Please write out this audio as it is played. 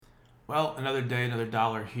Well, another day, another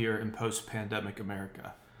dollar here in post pandemic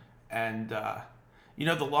America. And,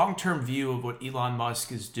 the long term view of what Elon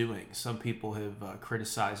Musk is doing, some people have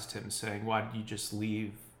criticized him, saying, why did you just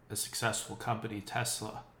leave a successful company,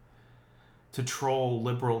 Tesla, to troll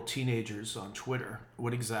liberal teenagers on Twitter?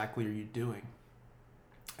 What exactly are you doing?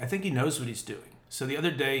 I think he knows what he's doing. So the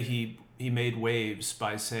other day, he made waves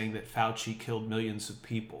by saying that Fauci killed millions of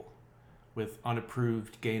people with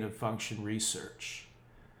unapproved gain of function research.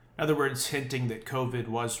 In other words, hinting that COVID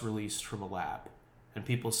was released from a lab. And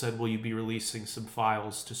people said, will you be releasing some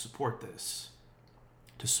files to support this?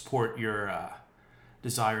 To support your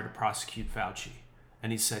desire to prosecute Fauci?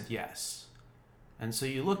 And he said yes. And so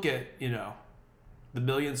you look at, the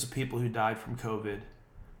millions of people who died from COVID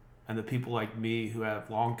and the people like me who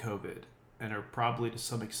have long COVID and are probably to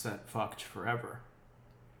some extent fucked forever.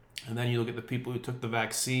 And then you look at the people who took the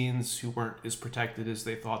vaccines who weren't as protected as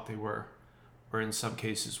they thought they were, or in some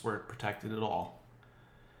cases weren't protected at all.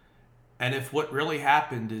 And if what really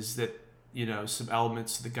happened is that, some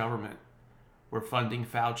elements of the government were funding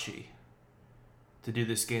Fauci to do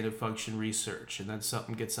this gain of function research, and then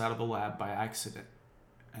something gets out of the lab by accident,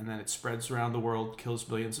 and then it spreads around the world, kills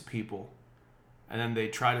millions of people, and then they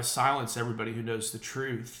try to silence everybody who knows the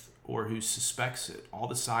truth or who suspects it, all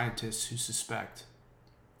the scientists who suspect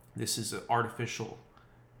this is an artificial,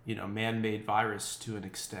 man-made virus to an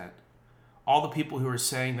extent. All the people who are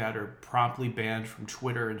saying that are promptly banned from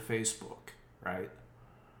Twitter and Facebook, right?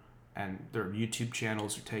 And their YouTube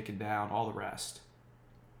channels are taken down, all the rest.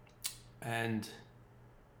 And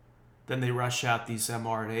then they rush out these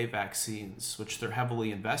mRNA vaccines, which they're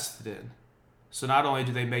heavily invested in. So not only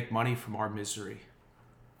do they make money from our misery,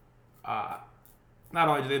 not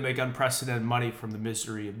only do they make unprecedented money from the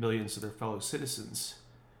misery of millions of their fellow citizens,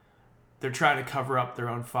 they're trying to cover up their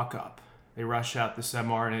own fuck up. They rush out this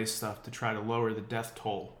mRNA stuff to try to lower the death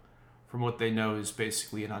toll from what they know is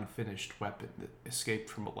basically an unfinished weapon that escaped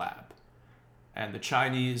from a lab. And the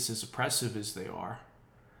Chinese, as oppressive as they are,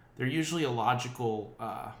 they're usually a logical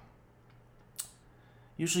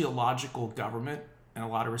government in a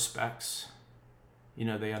lot of respects.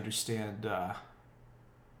 They understand kind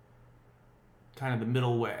of the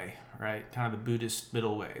middle way, right? Kind of the Buddhist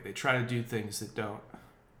middle way. They try to do things that don't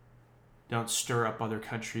stir up other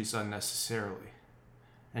countries unnecessarily.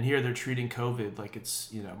 And here they're treating COVID like it's,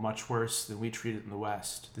 much worse than we treat it in the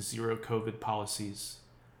West. The zero COVID policies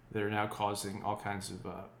that are now causing all kinds of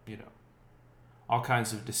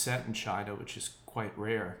dissent in China, which is quite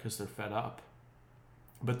rare because they're fed up.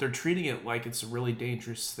 But they're treating it like it's a really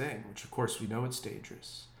dangerous thing, which of course we know it's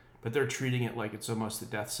dangerous. But they're treating it like it's almost a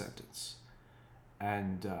death sentence.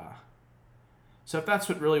 And so if that's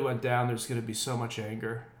what really went down, there's going to be so much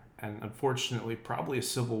anger. And unfortunately, probably a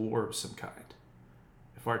civil war of some kind.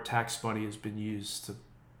 If our tax money has been used to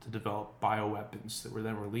develop bioweapons that were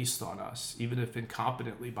then released on us, even if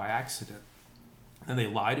incompetently by accident, and they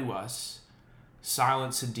lie to us,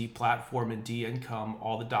 silence and deplatform and de-income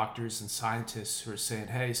all the doctors and scientists who are saying,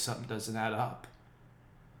 hey, something doesn't add up.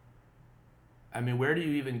 I mean, where do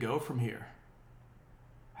you even go from here?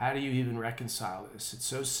 How do you even reconcile this? It's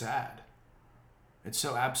so sad. It's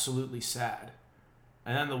so absolutely sad.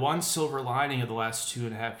 And then the one silver lining of the last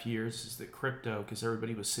 2.5 years is that crypto, because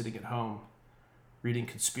everybody was sitting at home reading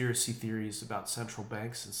conspiracy theories about central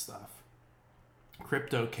banks and stuff,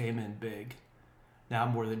 crypto came in big. Now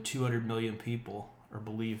more than 200 million people are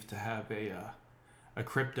believed to have a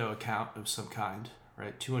crypto account of some kind,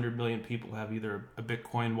 right? 200 million people have either a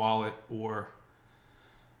Bitcoin wallet or,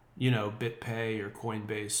 BitPay or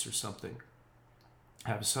Coinbase or something,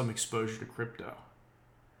 have some exposure to crypto.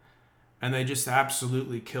 And they just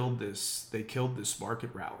absolutely killed this. They killed this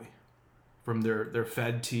market rally from their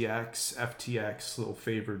FedTX, FTX, little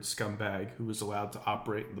favored scumbag who was allowed to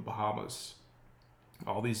operate in the Bahamas.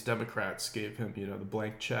 All these Democrats gave him, the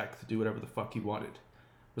blank check to do whatever the fuck he wanted.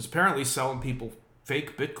 Was apparently selling people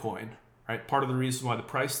fake Bitcoin, right? Part of the reason why the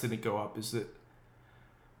price didn't go up is that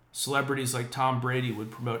celebrities like Tom Brady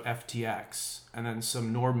would promote FTX, and then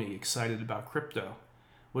some normie excited about crypto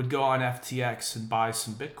would go on FTX and buy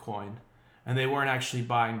some Bitcoin. And they weren't actually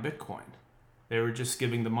buying Bitcoin. They were just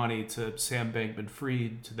giving the money to Sam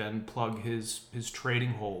Bankman-Fried to then plug his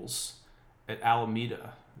trading holes at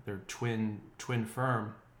Alameda, their twin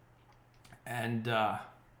firm. And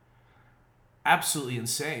absolutely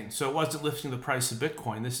insane. So it wasn't lifting the price of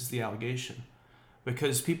Bitcoin. This is the allegation.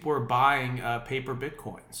 Because people were buying paper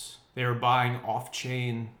Bitcoins. They were buying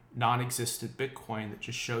off-chain, non-existent Bitcoin that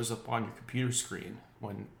just shows up on your computer screen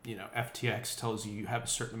when FTX tells you have a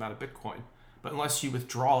certain amount of Bitcoin. But unless you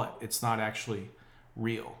withdraw it, it's not actually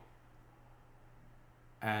real.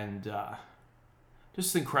 And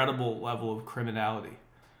Just incredible level of criminality.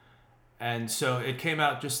 And so it came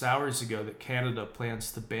out just hours ago that Canada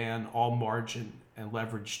plans to ban all margin and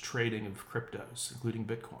leverage trading of cryptos, including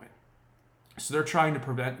Bitcoin. So they're trying to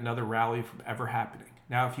prevent another rally from ever happening.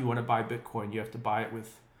 Now, if you want to buy Bitcoin, you have to buy it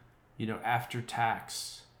with, after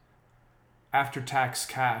tax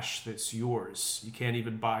cash that's yours. You can't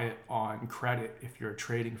even buy it on credit if you're a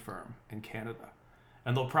trading firm in Canada.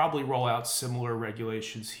 And they'll probably roll out similar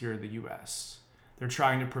regulations here in the US. They're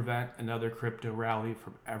trying to prevent another crypto rally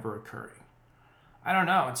from ever occurring. I don't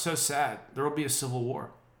know. It's so sad. There will be a civil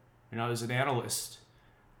war. As an analyst,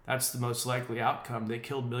 that's the most likely outcome. They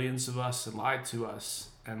killed millions of us and lied to us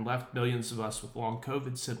and left millions of us with long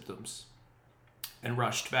COVID symptoms and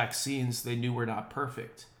rushed vaccines they knew were not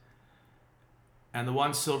perfect. And the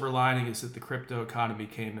one silver lining is that the crypto economy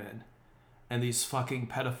came in, and these fucking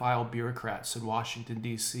pedophile bureaucrats in Washington,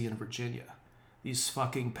 D.C. and Virginia, these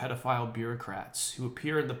fucking pedophile bureaucrats who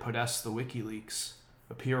appear in the Podesta WikiLeaks,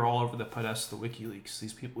 appear all over the Podesta WikiLeaks,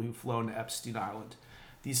 these people who've flown to Epstein Island,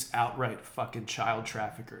 these outright fucking child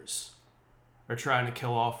traffickers are trying to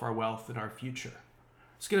kill off our wealth and our future.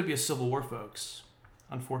 It's going to be a civil war, folks.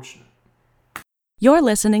 Unfortunate. You're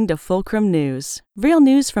listening to Fulcrum News, real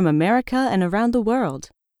news from America and around the world.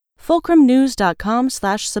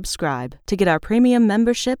 FulcrumNews.com/subscribe to get our premium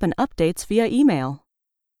membership and updates via email.